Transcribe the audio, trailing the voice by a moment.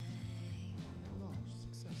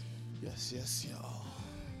Yes, yes, y'all.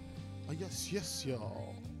 Oh, yes, yes,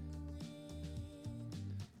 y'all.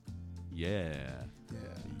 Yeah. Yeah.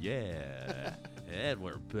 Yeah. And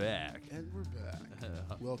we're back. And we're back.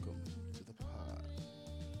 Welcome to the pod.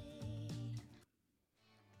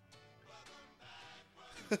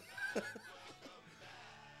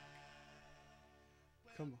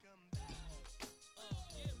 Come on.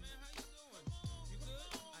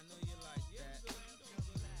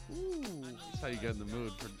 Ooh. That's how you get in the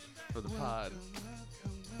mood for the pod.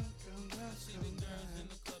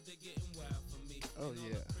 Oh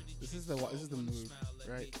yeah, this is the mood,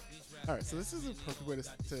 right? All right, so this is a perfect way to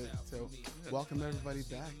welcome everybody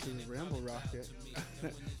back to the Ramble Rocket,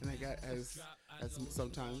 and I got as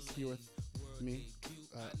sometimes here with me,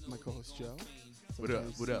 my co-host Joe. What up?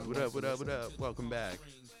 What up? What up? What up? What up? Welcome back.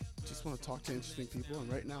 Just want to talk to interesting people, and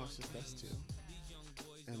right now it's just us two,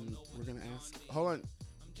 and we're gonna ask. Hold on,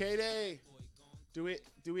 Katie, do we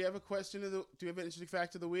have a question of the? Do we have an interesting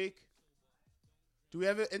fact of the week? Do we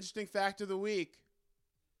have an interesting fact of the week?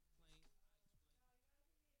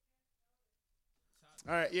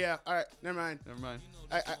 All right, yeah. All right, never mind.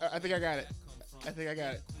 I think I got it.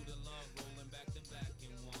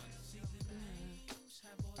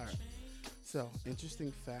 All right. So,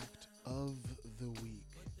 interesting fact of the week,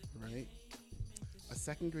 right? A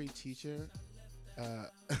second grade teacher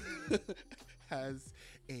has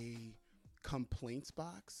a complaints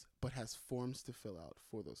box, but has forms to fill out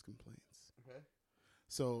for those complaints. Okay.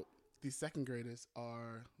 So these second graders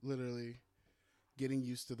are literally getting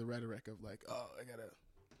used to the rhetoric of like, oh, I gotta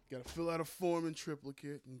fill out a form in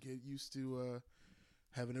triplicate and get used to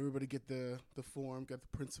having everybody get the form, got the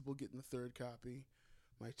principal getting the third copy,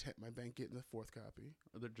 my bank getting the fourth copy.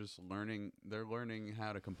 They're just learning. They're learning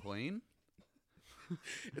how to complain.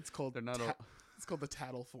 It's called it's called the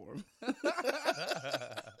tattle form.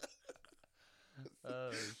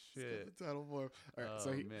 Oh shit! The tattle form. All right, Oh so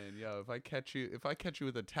man, yo, if I catch you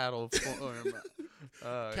with a tattle form,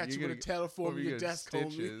 catch you with a tattle form in your desk,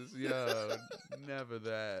 stitches. Yo, never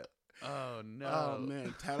that. Oh no. Oh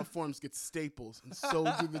man, tattle forms get staples, and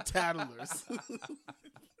so do the tattlers.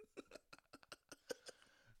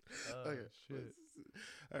 Oh Okay. shit!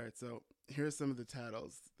 All right, so here's some of the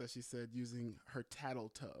tattles that she said using her tattle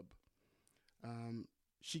tub.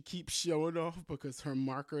 She keeps showing off because her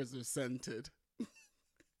markers are scented.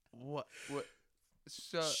 What?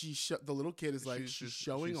 So The little kid is like she's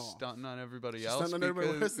showing off, stunting on everybody she's else. Stunting on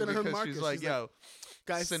everybody because her markers. She's like, yo,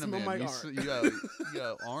 guys, cinnamon, smell my art.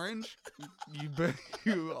 Yo, orange.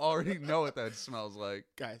 You already know what that smells like,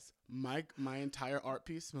 guys. My entire art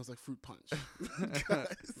piece smells like fruit punch.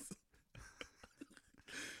 Guys,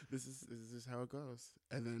 this is how it goes.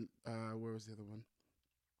 And then where was the other one?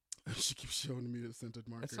 She keeps showing me the scented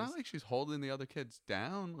markers. It's not like she's holding the other kids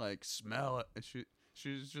down. Like, smell it.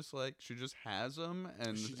 She's just like, she just has them,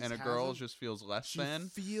 and a girl just feels less than.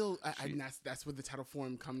 And that's where the tattle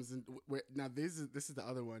form comes in. Now this is the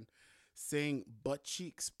other one, saying butt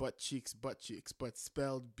cheeks, but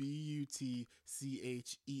spelled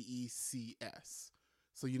BUTCHEECS.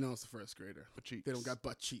 So you know it's a first grader. Butt cheeks. They don't got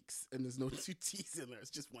butt cheeks, and there's no two T's in there.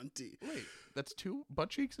 It's just one T. Wait, that's two? Butt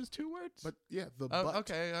cheeks is two words? But yeah, the butt.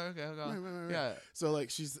 Okay. Right. Yeah. So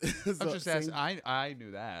like she's. I'm just asking. I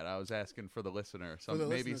knew that. I was asking for the listener.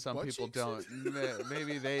 Maybe some people don't.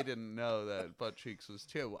 Maybe they didn't know that butt cheeks was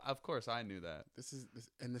two. Of course, I knew that. This is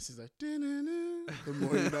like. The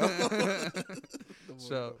more you know.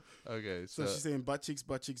 So she's saying butt cheeks,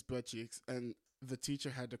 and the teacher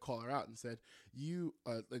had to call her out and said,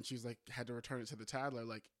 and she was like, had to return it to the tattler,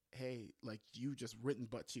 like, hey, like, you just written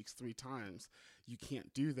butt cheeks 3 times. You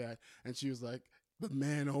can't do that. And she was like, the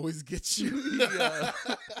man always gets you. Yeah.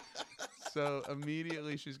 So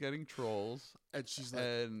immediately she's getting trolls. And she's like,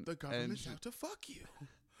 the government's out to fuck you.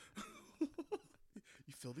 You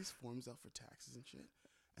fill these forms out for taxes and shit,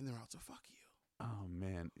 and they're out to fuck you. Oh,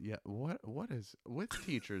 man. Yeah. What is with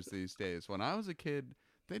teachers these days? When I was a kid,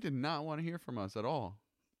 they did not want to hear from us at all.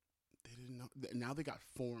 They didn't know. Now they got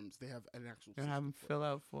forms. They have an actual. And have them fill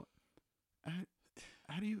out for.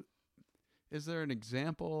 How do you? Is there an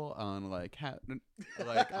example on like how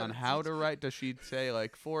to write? Does she say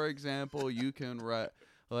like, for example, you can write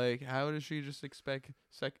like how does she just expect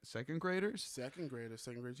second graders? Second grade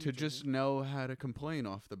teachers to just know how to complain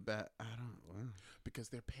off the bat? I don't know. Because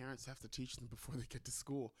their parents have to teach them before they get to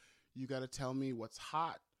school. You got to tell me what's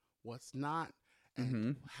hot, what's not.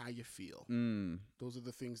 And how you feel. Those are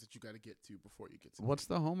the things that you got to get to before you get to. What's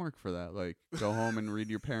the homework for that? Like, go home and read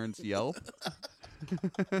your parents' Yelp?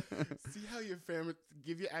 See how your family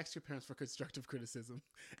ask your parents for constructive criticism.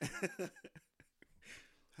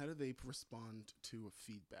 How do they respond to a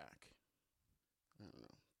feedback? I don't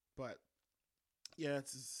know. But yeah,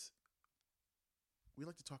 we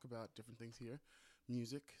like to talk about different things here: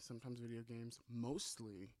 music, sometimes video games,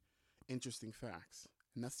 mostly interesting facts,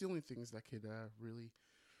 and that's the only things that could really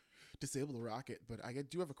disable the rocket. But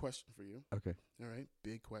do have a question for you. Okay. All right,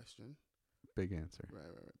 big question. Big answer. Right.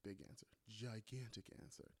 Big answer. Gigantic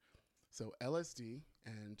answer. So LSD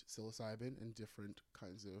and psilocybin and different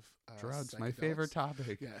kinds of drugs, my favorite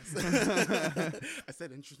topic. Yes. I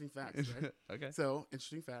said interesting facts, right? Okay. So,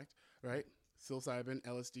 interesting fact, right? Psilocybin,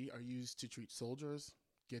 LSD are used to treat soldiers,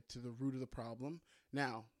 get to the root of the problem.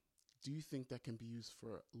 Now, do you think that can be used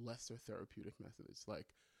for lesser therapeutic methods, like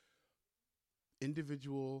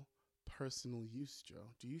individual personal use,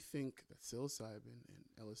 Joe? Do you think that psilocybin and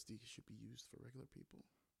LSD should be used for regular people?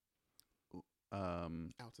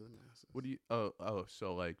 Out to the masses. What do you?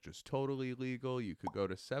 So like just totally legal. You could go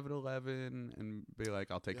to 7-Eleven and be like,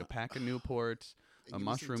 "I'll take a pack of Newports, a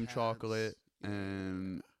mushroom chocolate,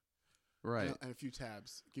 and right, and a few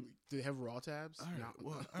tabs. Do they have raw tabs? All right.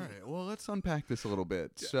 No. All right. Well, let's unpack this a little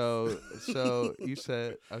bit. Yes. So you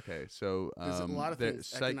said okay. So there's a lot of things.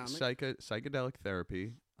 Psychedelic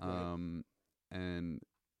therapy. Right. And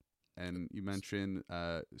you mentioned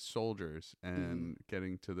soldiers and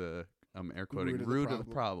getting to the air quoting root of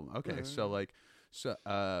the problem. Okay, Right.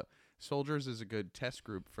 so soldiers is a good test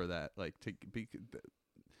group for that. Like to be,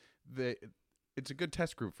 it's a good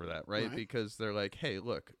test group for that, right? Because they're like, hey,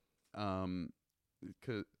 look,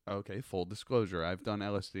 okay, full disclosure, I've done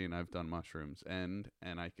LSD and I've done mushrooms, and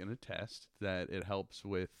I can attest that it helps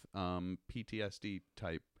with PTSD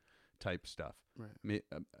type stuff, right?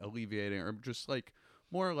 Alleviating or just like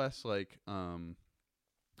more or less like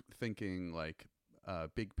thinking like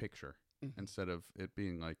big picture instead of it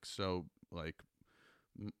being like so like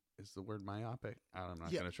is the word myopic? I'm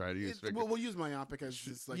not gonna try to use it. We'll use myopic as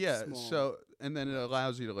just like small. So and then it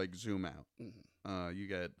allows you to like zoom out. You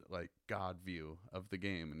get like God view of the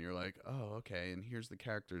game, and you're like, oh, okay, and here's the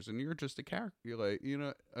characters, and you're just a character. You're like,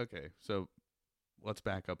 okay. So let's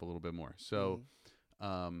back up a little bit more. So,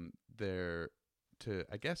 they're to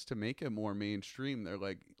make it more mainstream. They're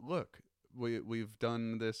like, look, we've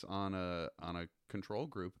done this on a control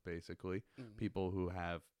group, basically, people who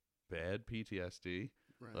have bad PTSD,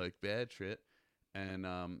 like bad shit. And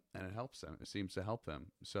it helps them. It seems to help them.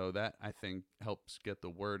 So that I think helps get the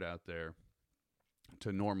word out there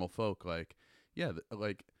to normal folk. Like, yeah,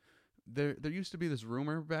 like there used to be this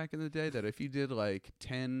rumor back in the day that if you did like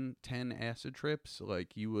 10 acid trips,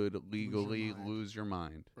 like you would legally lose your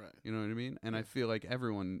mind. Right. You know what I mean? And I feel like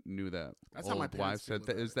everyone knew that. That's how my parents said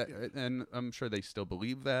that. Is that, and I'm sure they still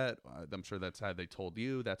believe that. I'm sure that's how they told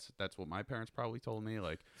you. That's what my parents probably told me.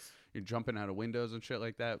 Like, you're jumping out of windows and shit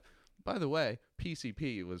like that. By the way,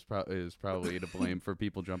 PCP is probably to blame for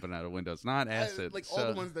people jumping out of windows, not acid. All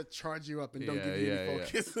the ones that charge you up and don't give you any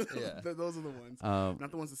focus. Yeah. Those are the ones, not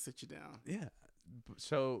the ones that sit you down. Yeah.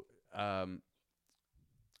 So, on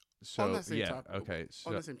that same topic, okay. So,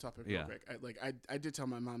 on the same topic, real quick. I did tell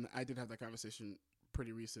my mom that I did have that conversation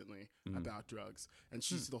pretty recently about drugs, and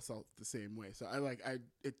she still felt the same way. So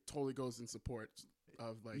it totally goes in support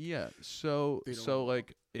of like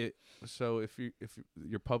so if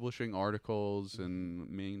you're publishing articles and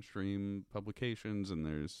mainstream publications, and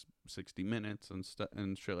there's 60 Minutes and stuff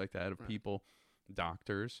and shit like that of people,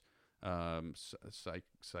 doctors,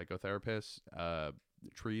 psychotherapists,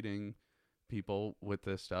 treating people with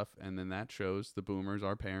this stuff, and then that shows the boomers,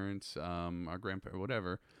 our parents, our grandparents,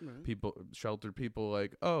 whatever, people, sheltered people,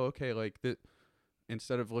 like, oh, okay, like that.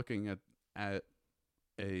 Instead of looking at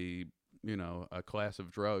a class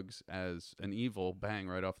of drugs as an evil, bang,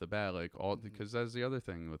 right off the bat, like because that's the other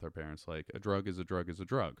thing with our parents, like a drug is a drug is a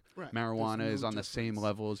drug. Right. Marijuana is on the same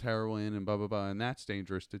level as heroin and blah, blah, blah. And that's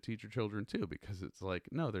dangerous to teach your children too, because it's like,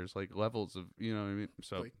 no, there's like levels of, you know what I mean?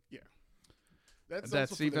 So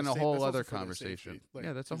that's even a whole other conversation.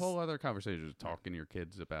 That's a whole other conversation, talking to your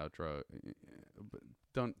kids about drug.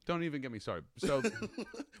 Don't even get me started. So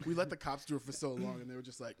we let the cops do it for so long, and they were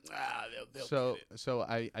just like, they'll get it. So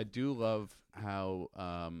I do love how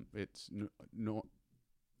it's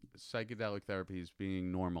psychedelic therapy is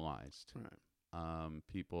being normalized. Right.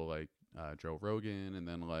 People like Joe Rogan, and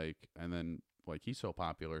then he's so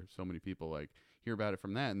popular, so many people like hear about it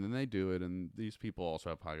from that, and then they do it, and these people also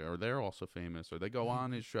have podcast, or they're also famous, or they go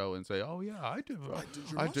on his show and say, oh yeah, I did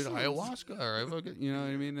ayahuasca, or you know what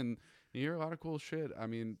I mean? And you hear a lot of cool shit. I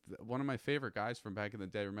mean, one of my favorite guys from back in the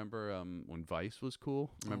day, remember when Vice was cool?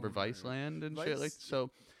 Remember Vice Land and shit? Like, so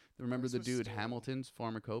remember the dude Hamilton's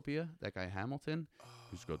Pharmacopoeia? That guy Hamilton?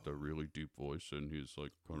 He's got the really deep voice, and he's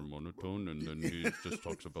like kind of monotone, and then he just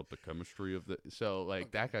talks about the chemistry of the. So like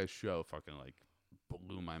that guy's show fucking like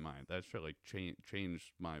blew my mind. That shit like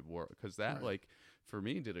changed my world, because that Right. like for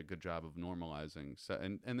me did a good job of normalizing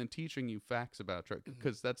and then teaching you facts about drugs,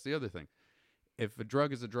 because that's the other thing. If a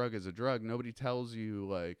drug is a drug is a drug, nobody tells you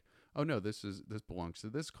like, oh no, this belongs to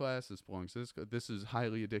this class, this belongs to this is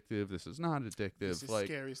highly addictive, this is not addictive. This is like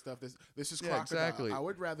scary stuff. This is Yeah, crocodile. exactly. I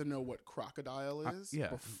would rather know what crocodile is yeah.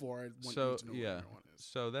 before I want So you to know yeah, what heroin is.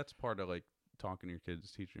 so that's part of like talking to your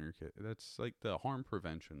kids, teaching your kid. That's like the harm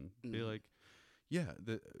prevention. Be Mhm. like, yeah,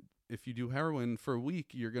 if you do heroin for a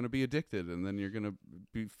week, you're gonna be addicted, and then you're gonna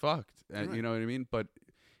be fucked. And Right. you know what I mean? But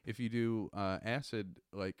if you do acid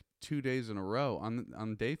like 2 days in a row,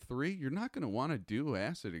 on day 3, you're not gonna want to do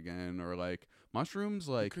acid again, or like mushrooms.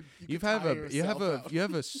 Like you have a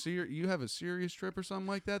serious trip or something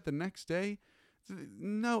like that. The next day,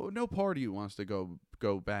 no party wants to go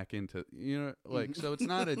back into, like, so it's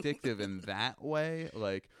not addictive in that way.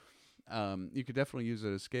 Like you could definitely use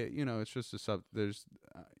it as it's just there's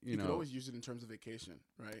You could always use it in terms of vacation,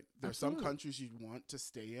 right? There's some countries you'd want to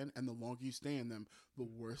stay in, and the longer you stay in them, the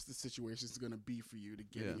worse the situation is going to be for you to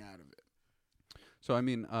getting out of it. So I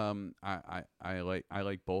mean, I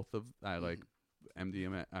like both of I like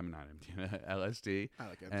MDMA. I'm not MDMA, LSD. I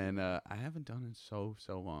like MDMA. And I haven't done it so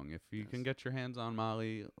long. If you can get your hands on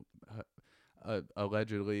Molly,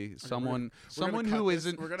 allegedly someone who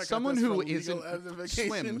isn't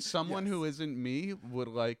Slim, someone who isn't me would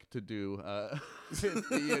like to do. I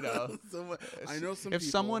know some. If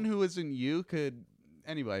people, someone who isn't you could,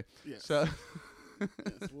 anyway. Yes. So. Yes,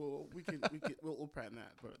 we'll plan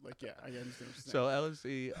that, but like, yeah, I understand what So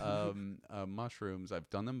LSD, mushrooms, I've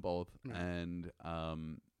done them both, and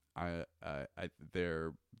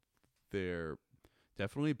they're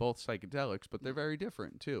definitely both psychedelics, but they're very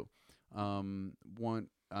different too. And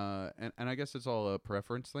I guess it's all a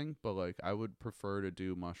preference thing, but like I would prefer to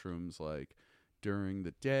do mushrooms like during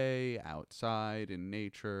the day, outside in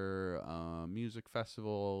nature, music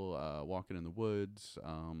festival, walking in the woods,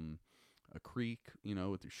 a creek,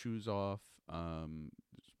 with your shoes off,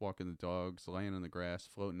 just walking the dogs, laying in the grass,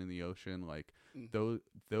 floating in the ocean. Like those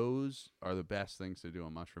are the best things to do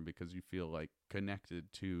on mushroom, because you feel like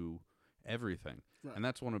connected to everything. Right. And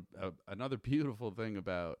that's one of another beautiful thing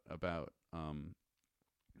about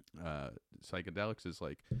psychedelics is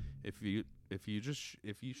like if you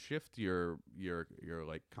shift your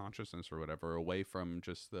like consciousness or whatever away from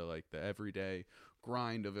just the everyday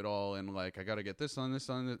grind of it all, and like I gotta get this on, and it's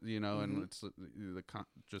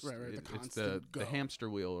the hamster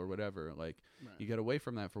wheel or whatever. Like you get away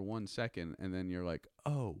from that for 1 second, and then you're like,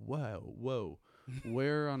 oh wow, whoa.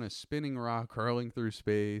 We're on a spinning rock hurling through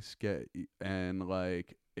space, and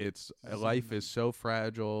like it's life is so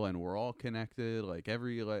fragile, and we're all connected. Like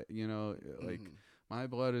my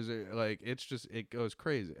blood is like it goes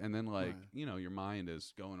crazy, and then like your mind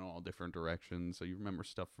is going all different directions. So you remember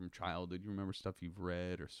stuff from childhood, you remember stuff you've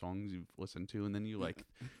read or songs you've listened to, and then you like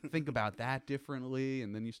think about that differently,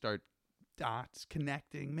 and then you start dots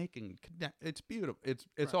connecting, it's beautiful. It's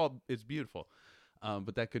beautiful.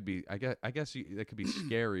 But that could be, I guess that could be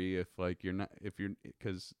scary if you're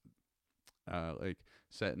because like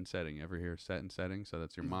set and setting. Ever hear set and setting? So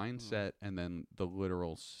that's your mindset, and then the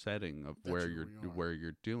literal setting of where you're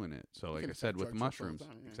doing it. So like I said with mushrooms,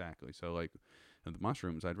 exactly. So like with the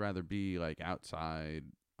mushrooms, I'd rather be like outside,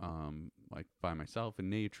 like by myself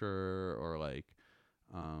in nature, or like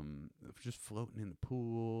just floating in the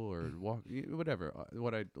pool or whatever.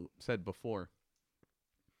 What I said before.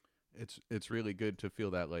 It's really good to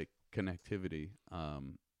feel that like connectivity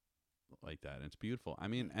like that. And it's beautiful. I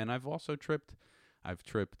mean, and I've tripped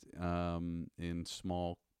in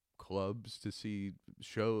small clubs to see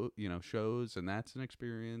shows, and that's an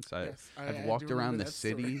experience. I've walked around the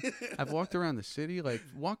city. I've walked around the city. Like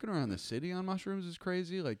walking around the city on mushrooms is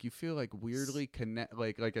crazy. Like you feel like weirdly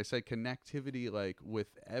like I said, connectivity like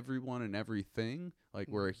with everyone and everything. Like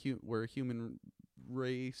we're a human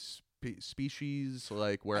race. Species,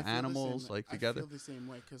 like we're animals, like together. I feel the same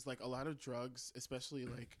way, because like a lot of drugs, especially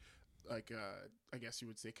like I guess you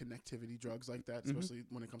would say connectivity drugs like that, especially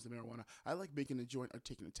when it comes to marijuana. I like making a joint or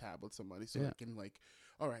taking a tab with somebody, so I can like,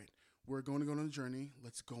 all right, we're going to go on a journey.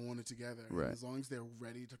 Let's go on it together. Right. And as long as they're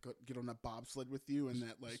ready to get on that bobsled with you and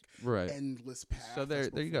that like endless path. So there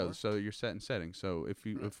you go. So you're set and setting. So if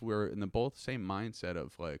we're in the both same mindset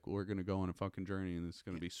of like we're gonna go on a fucking journey and it's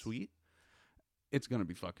gonna be sweet, it's gonna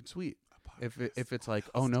be fucking sweet. If it's like,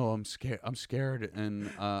 oh no, I'm scared,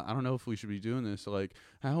 and I don't know if we should be doing this. So like,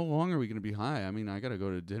 how long are we gonna be high? I mean, I gotta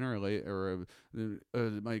go to dinner late, or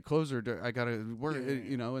my clothes are. I gotta work,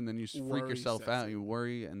 and then you freak yourself out. You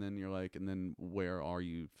worry, and then you're like, and then where are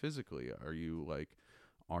you physically? Are you like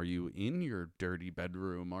are you in your dirty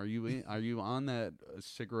bedroom? Are you on that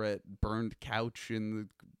cigarette burned couch in the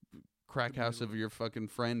crack house of your fucking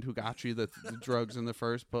friend who got you the drugs in the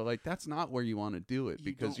first? But like, that's not where you want to do it,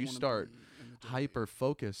 because you start hyper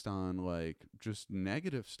focused on like just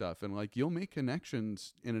negative stuff, and like you'll make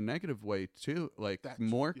connections in a negative way too. Like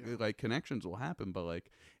like connections will happen, but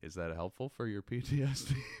like, is that helpful for your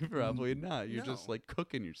PTSD? Probably not. You're just like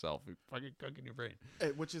cooking yourself. You're fucking cooking your brain.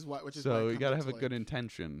 Which is why you gotta have a good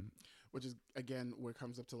intention. Which is again where it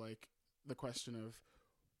comes up to like the question of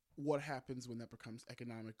what happens when that becomes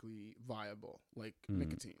economically viable, like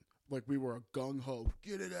nicotine. Like we were a gung-ho,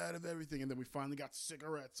 get it out of everything, and then we finally got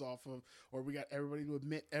cigarettes off of, or we got everybody to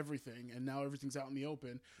admit everything, and now everything's out in the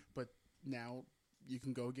open. But now you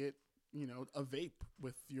can go get, a vape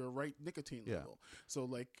with your right nicotine level. So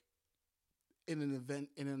like in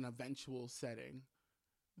an eventual setting,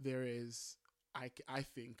 there is, I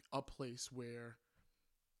think, a place where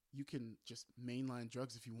you can just mainline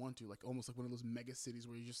drugs if you want to, like almost like one of those mega cities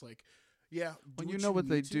where you're just like, yeah. Well, you know what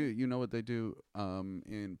they do. You know what they do.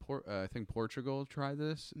 In I think Portugal tried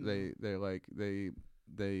this. Mm-hmm.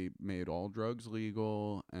 They made all drugs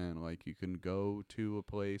legal, and like you can go to a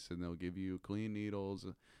place and they'll give you clean needles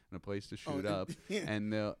and a place to shoot up,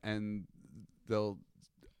 and they'll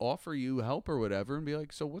offer you help or whatever, and be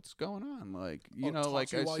like, so what's going on? Like,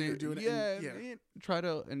 like I see, try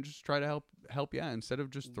to help you out instead of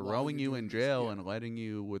just throwing you in jail and letting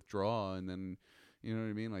you withdraw, and then, you know what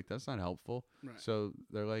I mean? Like, that's not helpful. Right. So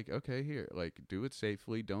they're like, okay, here, like, do it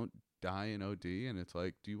safely. Don't die in OD. And it's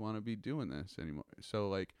like, do you want to be doing this anymore? So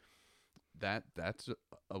like that's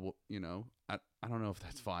I don't know if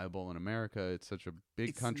that's viable in America. It's such a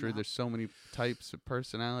big country. There's so many types of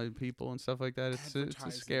personality people and stuff like that. It's a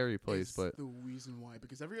scary place, but the reason why,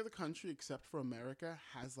 because every other country except for America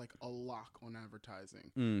has like a lock on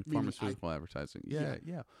advertising, pharmaceutical advertising.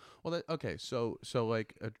 Yeah. Well, so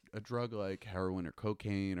like a drug like heroin or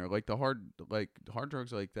cocaine or like the hard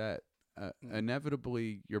drugs like that.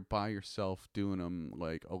 Inevitably, you're by yourself doing them,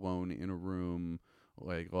 like alone in a room,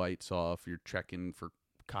 like lights off. You're checking for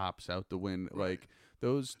cops out the window. Right. Like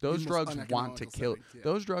those drugs want to kill.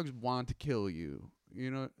 Those drugs want to kill you.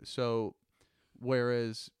 So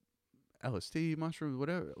whereas LSD, mushrooms,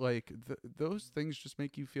 whatever, like those things just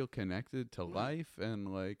make you feel connected to life,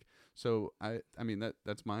 and like, so I mean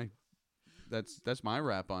that's my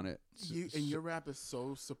rap on it. And your rap is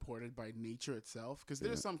so supported by nature itself, because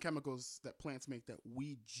there's some chemicals that plants make that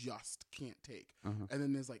we just can't take, and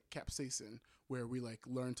then there's like capsaicin, where we like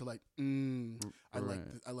learn to like, I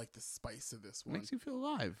like the spice of this one. It makes you feel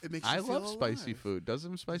alive. It makes you feel alive. Spicy food.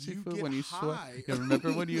 Doesn't spicy you food when you sweat? You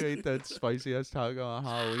remember when you ate that spicy ass taco on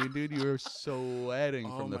Halloween, dude? You were sweating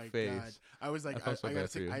from the face. God. I was like,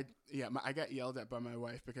 I got yelled at by my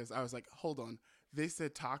wife because I was like, hold on. They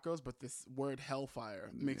said tacos, but this word hellfire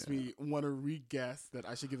makes me want to re-guess that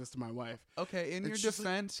I should give this to my wife. Okay, in your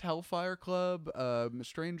defense, Hellfire Club,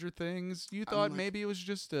 Stranger Things, you thought maybe it was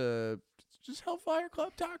just Hellfire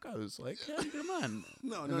Club tacos. Like, yeah, come on.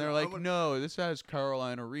 And they're like, no, this has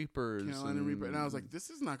Carolina Reapers. And I was like, this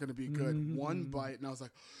is not going to be good. One bite, and I was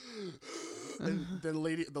like, and then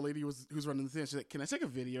the lady who's running the thing, she's like, can I take a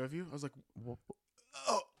video of you? I was like, oh,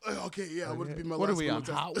 okay, yeah. What would be my what last are we on,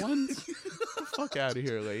 Hot Ones? Fuck out of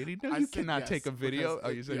here, lady. No, you cannot take a video.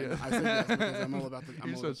 You said yes. I said yes because I'm all about the...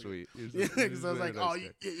 You're so sweet. Because I was like, oh,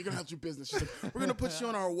 you're going to help your business. She's like, we're going to put you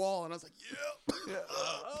on our wall. And I was like, yeah.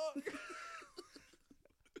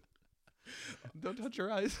 Don't touch your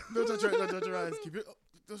eyes. Don't touch your eyes.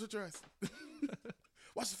 Don't touch your eyes.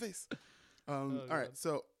 Wash your face. All right,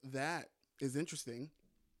 so that is interesting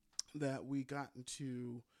that we got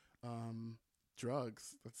into...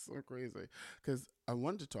 drugs. That's so crazy. Because I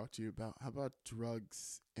wanted to talk to you about, how about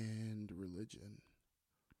drugs and religion?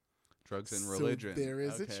 Drugs and religion. There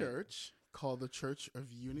is a church called the Church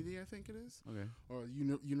of Unity, I think it is. Okay. Or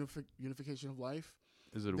Unification of Life.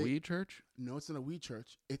 Is it a weed church? No, it's not a weed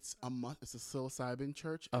church. It's a psilocybin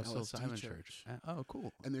church. Oh, psilocybin church. Oh,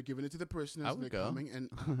 cool. And they're giving it to the parishioners. I would they're go. Coming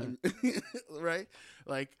and right?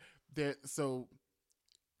 Like, so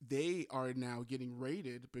they are now getting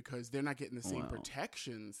raided because they're not getting the same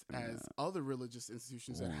protections as other religious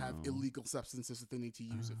institutions that have illegal substances that they need to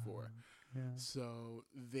use it for. Yeah. So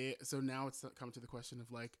now it's come to the question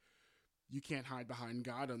of like, you can't hide behind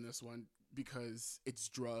God on this one because it's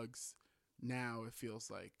drugs. Now it feels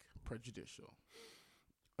like prejudicial.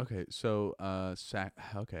 Okay, so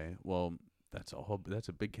well, that's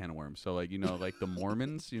a big can of worms. So like, like the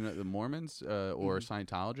Mormons, or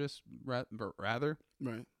Scientologists rather.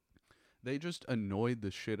 Right. They just annoyed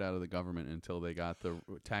the shit out of the government until they got the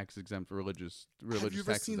tax exempt religious Have you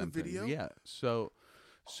ever tax seen the exempt video? things. Yeah. So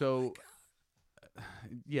So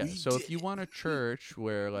yeah, We so if did you it. want a church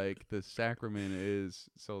where like the sacrament is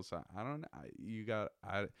psilocybin, I don't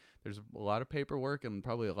know. There's a lot of paperwork and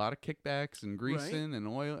probably a lot of kickbacks and greasing and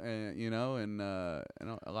oil and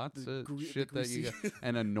lots of shit that you got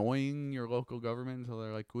and annoying your local government until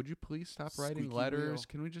they're like, would you please stop writing Squeaky letters? wheel.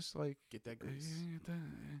 Can we just like Get that grease.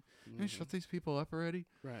 can we shut these people up already?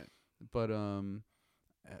 Right. But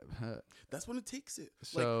That's when it takes it.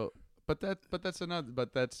 so.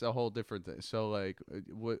 That's a whole different thing. So like,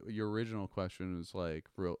 what your original question was like,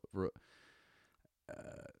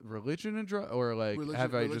 religion and drug, or like,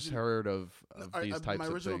 have I just heard of these types of things? My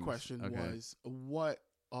original question was, what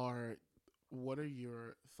are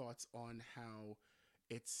your thoughts on how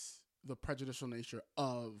it's the prejudicial nature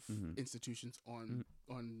of institutions on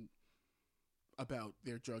about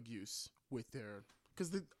their drug use with their,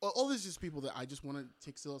 because all this is just people that I just want to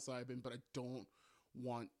take psilocybin, but I don't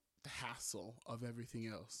want the hassle of everything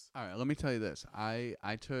else. All right, let me tell you this. I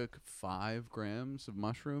took 5 grams of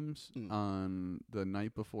mushrooms on the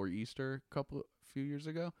night before Easter a few years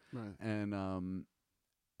ago. Right. And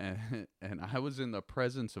I was in the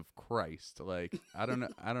presence of Christ. Like, I don't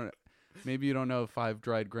know. Maybe you don't know 5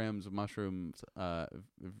 dried grams of mushrooms. If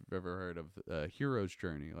you've ever heard of Hero's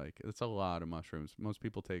Journey. Like, it's a lot of mushrooms. Most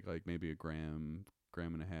people take like maybe a gram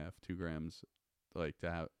and a half, 2 grams, like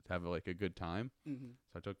to have like a good time.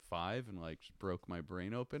 So I took 5 and like just broke my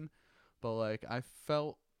brain open. But like, I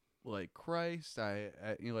felt like Christ. I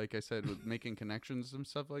like I said, with making connections and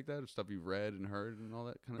stuff like that, stuff you've read and heard and all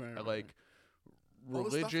that kind of like.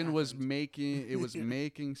 Religion was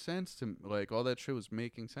making sense to me. Like, all that shit was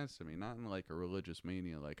making sense to me, not in like a religious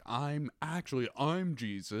mania, like I'm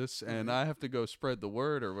Jesus and I have to go spread the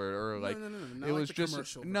word or like no, it like was the just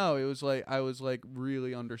commercial it was like I was like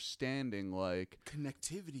really understanding like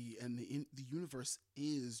connectivity, and the universe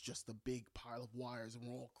is just a big pile of wires and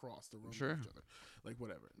we're all across the room sure with each other, like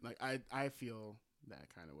whatever. Like I feel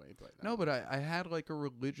that kind of way, but no, but I had like a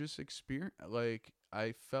religious experience. Like,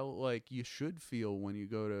 I felt like you should feel when you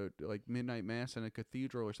go to like midnight mass in a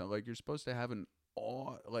cathedral or something. Like, you're supposed to have an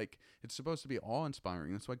awe, like it's supposed to be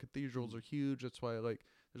awe-inspiring. That's why cathedrals are huge. That's why like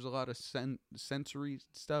there's a lot of sensory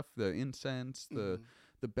stuff, the incense, the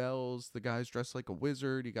bells, the guy's dressed like a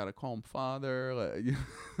wizard. You gotta call him father. Like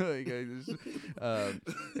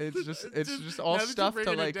it's just all stuff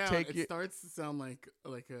to like take. It starts to sound like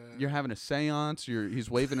you're having a seance. He's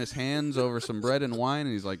waving his hands over some bread and wine,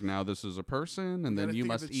 and he's like, "Now this is a person, and then you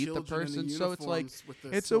must eat the person." So it's like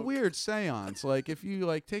it's a weird seance. Like, if you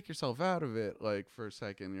like take yourself out of it, like for a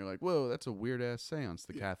second, you're like, "Whoa, that's a weird ass seance."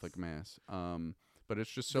 The Catholic mass. But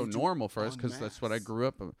it's just so normal for us because that's what I grew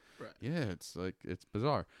up. Right. Yeah, it's like it's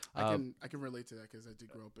bizarre. I can relate to that because I did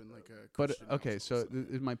grow up in like a. But Christian okay, household,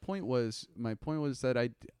 so my point was that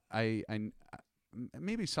I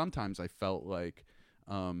maybe sometimes I felt like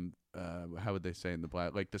how would they say in the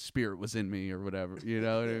black, like the spirit was in me or whatever, you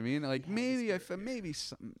know what I mean? Like maybe I felt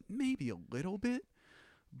maybe a little bit,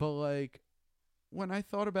 but like when I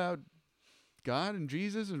thought about God and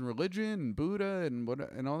Jesus and religion and Buddha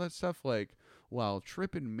and all that stuff, like while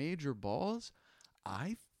tripping major balls,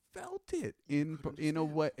 I felt it in a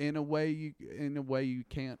way you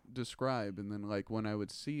can't describe. And then like when I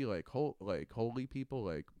would see like holy people,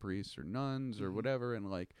 like priests or nuns or whatever, and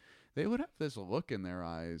like they would have this look in their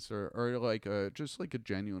eyes or like just like a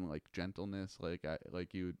genuine like gentleness, like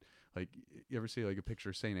you ever see like a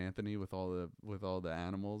picture of Saint Anthony with all the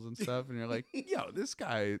animals and stuff, and you're like,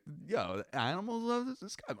 the animals love this.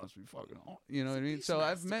 This guy must be fucking you know what I mean? So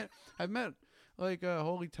I've met like a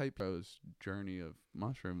holy type pros journey of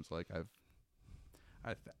mushrooms. Like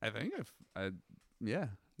I think yeah.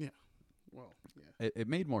 Well, yeah. It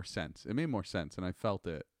made more sense. It made more sense, and I felt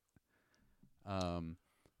it. I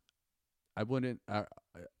wouldn't.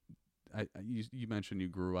 You mentioned you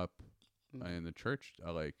grew up in the church.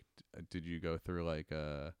 Like, did you go through like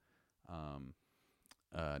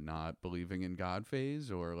not believing in God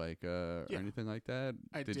phase or like or anything like that?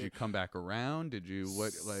 Did you come back around? Did you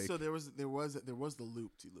So there was the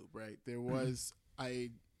loop-de-loop, right? There was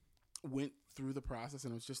I went through the process,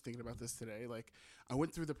 and I was just thinking about this today. Like, I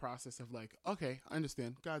went through the process of like, okay, I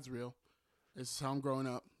understand God's real. This is how I'm growing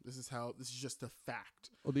up. This is just a fact.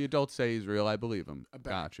 Well, the adults say he's real. I believe him.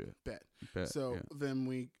 Gotcha. Bet. So then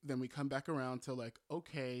we come back around to like,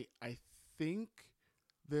 okay, I think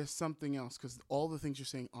there's something else, because all the things you're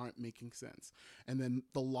saying aren't making sense. And then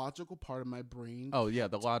the logical part of my brain. Oh yeah,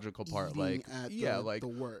 the logical part, like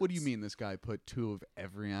the words. what do you mean this guy put 2 of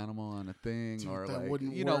every animal on a thing, Dude, or that like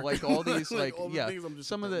wouldn't you know, work. like all these like all the yeah, things I'm just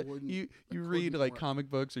some of like, the that you wouldn't read like work. comic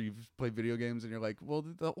books or you've played video games and you're like, well,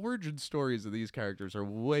 the origin stories of these characters are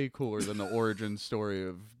way cooler than the origin story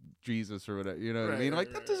of Jesus or whatever. You know what I mean?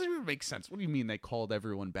 Like that doesn't even make sense. What do you mean they called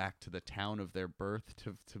everyone back to the town of their birth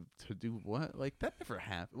to do what? Like that never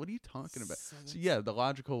happened. What are you talking about? So yeah, the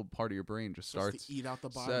logical part of your brain just starts to eat out the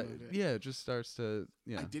bottom of it. Yeah, it just starts to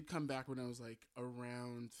I did come back when I was like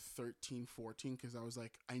around 13, 14, because I was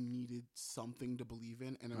like, I needed something to believe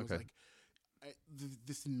in, and I was like,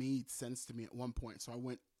 this made sense to me at one point, so I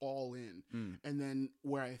went all in. And then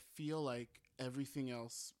where I feel like everything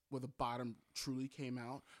else, where the bottom truly came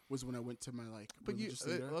out, was when I went to my like religious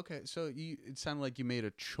leader. Okay, so it sounded like you made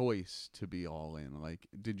a choice to be all in. Like,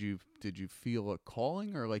 did you feel a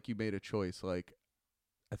calling, or like you made a choice? Like,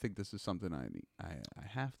 I think this is something I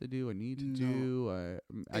have to do. I need to do.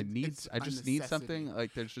 I just need something.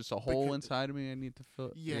 Like, there's just a hole inside of me. I need to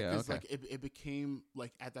fill. Yeah, because like it became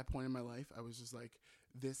like at that point in my life, I was just like,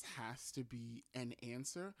 this has to be an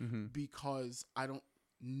answer, because I don't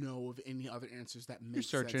know of any other answers that make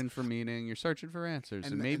sense. You're searching for meaning. You're searching for answers,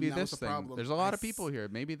 and maybe and this thing. Problem. There's a lot of people here.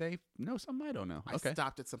 Maybe they know something I don't know. I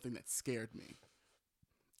stopped at something that scared me,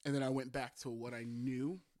 and then I went back to what I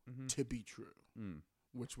knew to be true,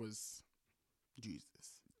 which was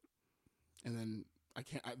Jesus. And then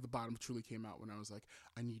the bottom truly came out when I was like,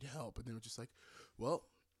 I need help, and they were just like, well,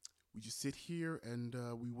 we just sit here and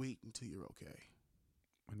we wait until you're okay.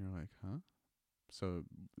 And you're like, huh? So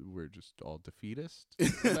we're just all defeatist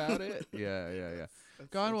about it? Yeah.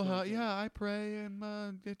 God will help. Yeah, I pray,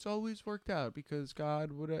 and it's always worked out because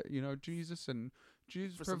God would, Jesus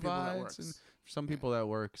provides. And for some people that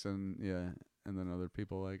works, and and then other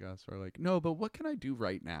people like us are like, no, but what can I do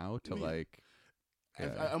right now to like...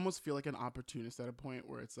 I almost feel like an opportunist at a point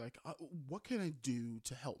where it's like, what can I do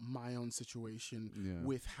to help my own situation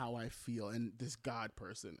with how I feel and this God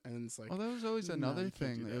person? And it's like, well, that was always another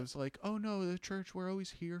thing. It was like, oh no, the church, we're always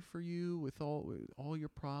here for you with all your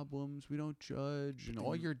problems. We don't judge and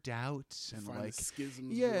all your doubts and like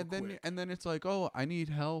schisms. And then it's like, oh, I need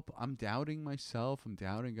help. I'm doubting myself. I'm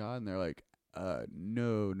doubting God, and they're like,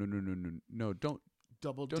 no, don't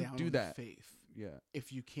do that. Faith. Yeah.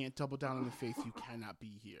 If you can't double down on the faith, you cannot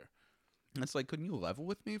be here. And it's like, couldn't you level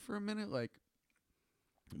with me for a minute? Like,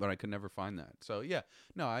 but I could never find that. So yeah,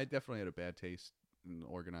 no, I definitely had a bad taste in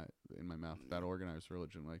my mouth. That organized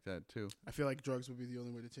religion like that too. I feel like drugs would be the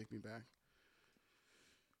only way to take me back.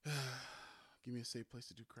 Give me a safe place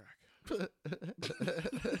to do crack. I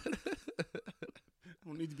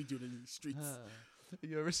don't need to be doing it in the streets.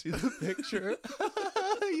 You ever see the picture?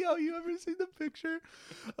 Yo, you ever see the picture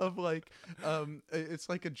of like, it's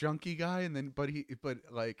like a junkie guy, and then but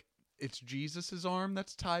like it's Jesus's arm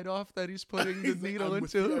that's tied off that he's putting the needle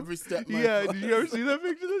into every step. Did you ever see that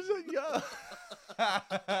picture? That's like,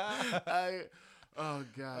 yeah. Oh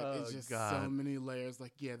God, it's just so many layers.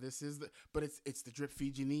 Like, yeah, this is but it's the drip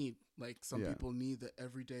feed you need. Like some people need the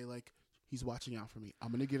everyday like. He's watching out for me. I'm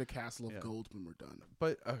gonna get a castle of gold when we're done.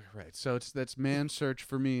 But right, so that's man's search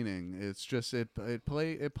for meaning. It's just it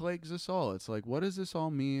plagues us all. It's like, what does this all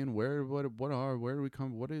mean? Where do we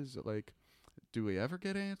come? What is it like? Do we ever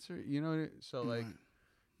get answer? So like,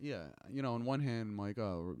 on one hand, I'm like,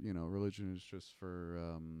 oh, religion is just for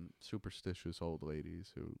superstitious old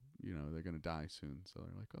ladies who they're gonna die soon. So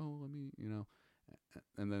they're like, oh, let me,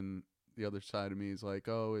 and then. The other side of me is like,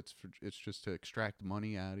 oh, it's just to extract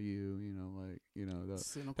money out of you,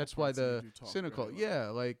 that's why the cynical,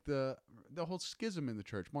 like the whole schism in the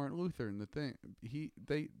church, Martin Luther and the thing,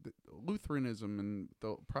 the Lutheranism and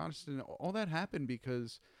the Protestant, all that happened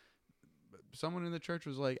because someone in the church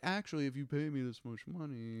was like, actually, if you pay me this much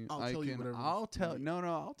money, I'll talk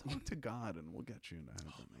to God and we'll get you into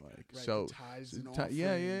heaven. Like, right, so, tithes and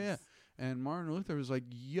yeah. And Martin Luther was like,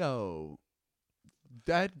 yo.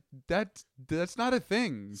 That's not a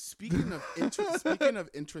thing. Speaking of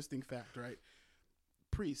interesting fact, right?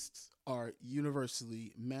 Priests are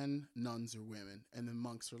universally men, nuns, or women, and then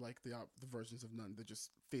monks are like the versions of nun. They're just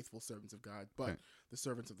faithful servants of God. But the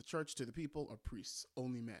servants of the church to the people are priests,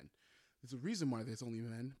 only men. There's a reason why there's only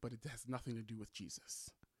men, but it has nothing to do with Jesus.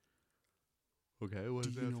 Okay, what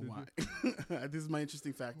do you know why? This is my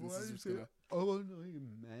interesting fact. Only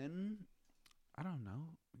men? I don't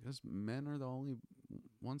know, because men are the only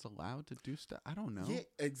ones allowed to do stuff. I don't know. Yeah,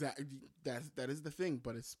 exactly. That is the thing,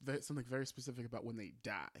 but it's something very specific about when they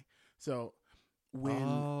die. So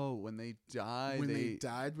when they died,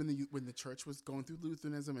 when the church was going through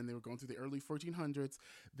Lutheranism and they were going through the early 1400s,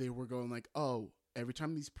 they were going like, oh, every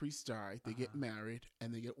time these priests die, they get married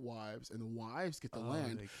and they get wives, and the wives get the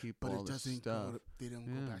land, they keep but all it the doesn't stuff. they don't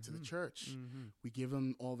go back to the church. Mm-hmm. We give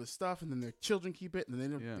them all this stuff, and then their children keep it, and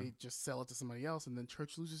then Yeah. they just sell it to somebody else, and then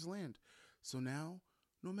church loses land. So now,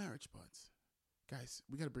 no marriage buds. Guys,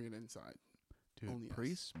 we got to bring it inside. Dude, Only us.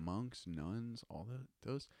 priests, monks, nuns, all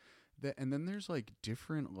those. And then there's like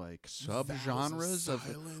different like subgenres of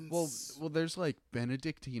well, there's like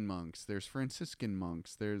Benedictine monks, there's Franciscan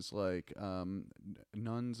monks, there's like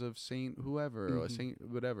nuns of Saint whoever, or Saint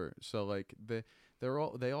whatever. So like they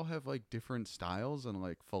all have like different styles and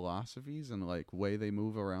like philosophies and like way they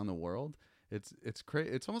move around the world. It's crazy.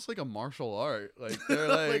 It's almost like a martial art. Like they're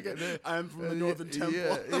like, I'm from the Northern Temple.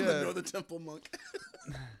 Yeah. I'm the Northern Temple monk.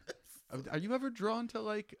 Are you ever drawn to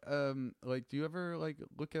like do you ever like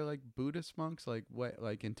look at like Buddhist monks like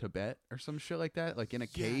like in Tibet or some shit like that, like in a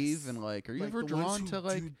cave, and like are you ever drawn to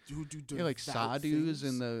like like sadhus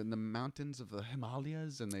in the mountains of the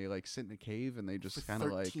Himalayas, and they like sit in a cave and they just kind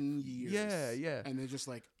of like 13 years. Yeah, and they're just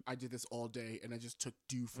like, I did this all day and I just took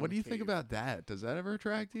dew from what do you cave. think about that? Does that ever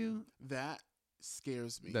attract you? That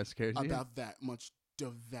scares me. That scares you about that much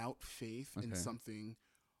devout faith in something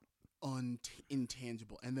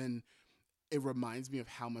intangible, and then it reminds me of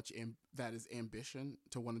how much that is ambition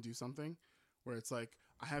to want to do something, where it's like,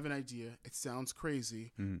 I have an idea, it sounds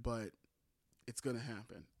crazy, but it's gonna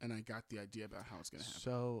happen, and I got the idea about how it's gonna happen.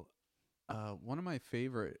 So one of my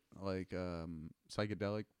favorite like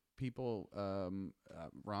psychedelic people,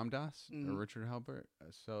 Ram Dass or Richard Halbert.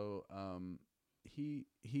 So he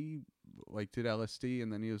like did LSD,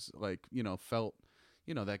 and then he was like, felt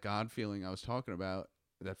that God feeling I was talking about,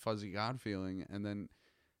 that fuzzy God feeling,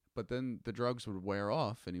 but then the drugs would wear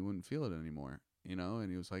off and he wouldn't feel it anymore,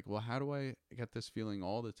 and he was like, well, how do I get this feeling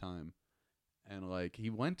all the time? And like he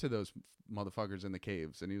went to those motherfuckers in the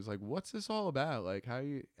caves, and he was like, what's this all about? Like, how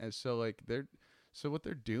you? And so like what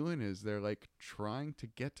they're doing is they're like trying to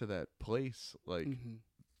get to that place, like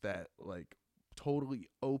that like totally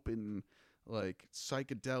open, like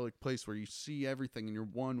psychedelic place where you see everything and you're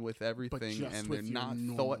one with everything, and they're not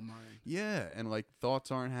and like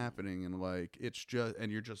thoughts aren't happening, and like it's just,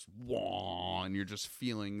 and you're just and you're just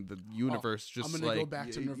feeling the universe. Just I'm gonna go back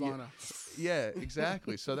to Nirvana. Yeah,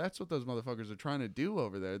 exactly. So that's what those motherfuckers are trying to do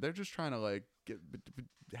over there. They're just trying to like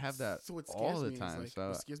have that all the time. So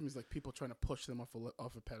what scares me is like people trying to push them off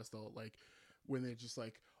a pedestal, like when they're just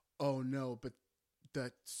like, oh no, but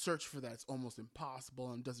that search for that's almost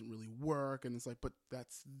impossible and doesn't really work, and it's like, but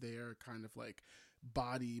that's their kind of like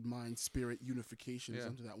body, mind, spirit unifications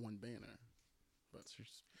under that one banner. But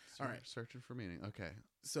all right, searching for meaning. Okay,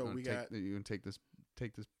 so you can take this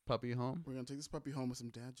puppy home. We're gonna take this puppy home with some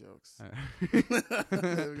dad jokes. All right.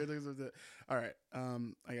 All right.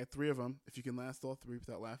 I got 3 of them. If you can last all 3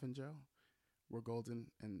 without laughing, Joe, we're golden,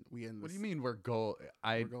 and we end. What do you mean we're gold?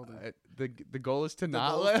 We're golden. The goal is to the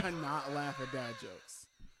not goal laugh. is to not laugh at dad jokes.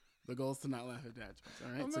 The goal is to not laugh at dad jokes.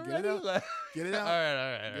 All right, so get it out. Get it out. All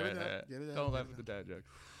right. Get it out. Don't laugh at the dad joke.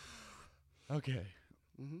 Okay.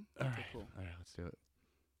 Mm-hmm. All right. Cool. All right. Let's do it.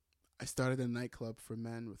 I started a nightclub for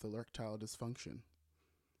men with erectile dysfunction.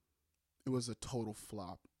 It was a total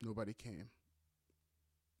flop. Nobody came.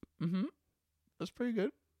 Mm-hmm. That's pretty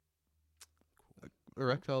good. Cool.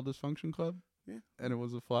 Erectile dysfunction club. Yeah. And it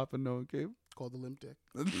was a flop and no one came. It's called the Limp Dick.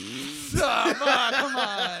 Come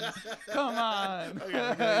on.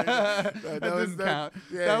 Okay. That didn't count.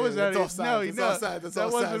 Yeah, that was that's offside. offside. That's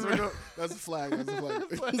offside. Wasn't That's a flag. That's a flag.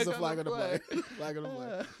 It's a flag on the play. Flag on the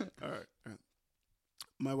play. All right.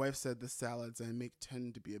 My wife said the salads I make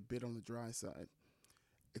tend to be a bit on the dry side.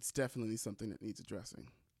 It's definitely something that needs addressing.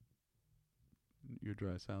 Your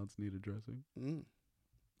dry salads need addressing? Mm.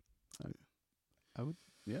 I would,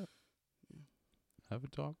 yeah. Have a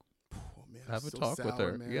talk. Oh, man, have a so talk sour, with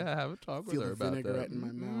her. Man. Yeah, have a talk feel with her about that. Feel the vinaigrette in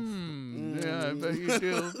my mouth. Yeah, I bet you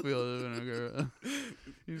do feel the vinegar.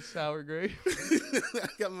 You sour grape. I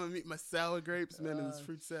got my sour grapes, man, in this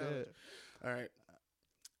fruit salad. Shit. All right.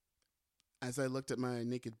 As I looked at my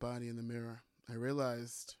naked body in the mirror, I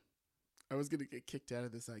realized I was gonna get kicked out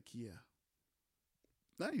of this IKEA.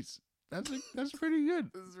 Nice. That's pretty good.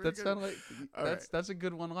 That sounds like that's a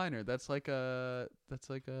good one-liner. It's like a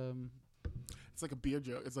beer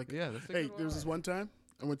joke. It's like, yeah. Hey, there was this one time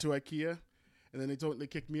I went to IKEA, and then they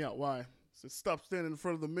kicked me out. Why? So stop standing in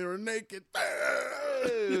front of the mirror naked.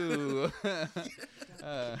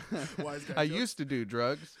 I used to do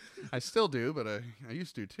drugs. I still do, but I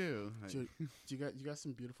used to too. You got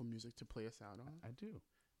some beautiful music to play us out on? I do.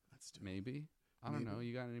 Let's do it. Maybe. I don't Maybe. know.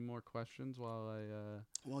 You got any more questions while I?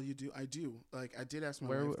 Well, you do. I do. Like I did ask my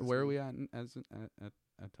Where wife. this where are week. we at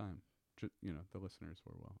at time? You know, the listeners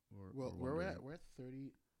were Well, where we're at, we're at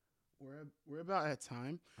 30. We're about at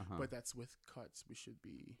time, Uh-huh. but that's with cuts. We should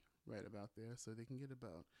be right about there, so they can get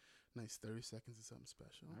about nice 30 seconds of something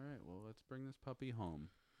special. All right. Well, let's bring this puppy home.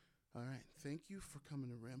 All right. Thank you for coming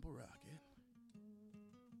to Ramble Rocket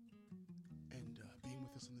and being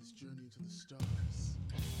with us on this journey into the stars.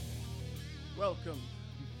 Welcome,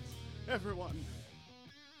 everyone.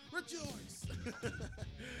 Rejoice. All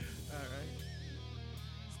right.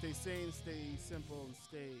 Stay sane, stay simple, and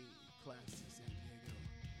stay classy, San Diego.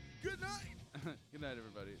 Good night. Good night,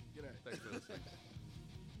 everybody. Good night. Thanks for listening.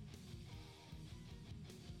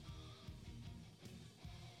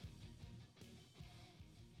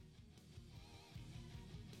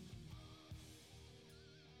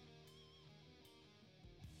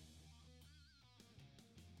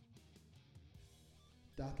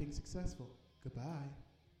 Docking successful. Goodbye.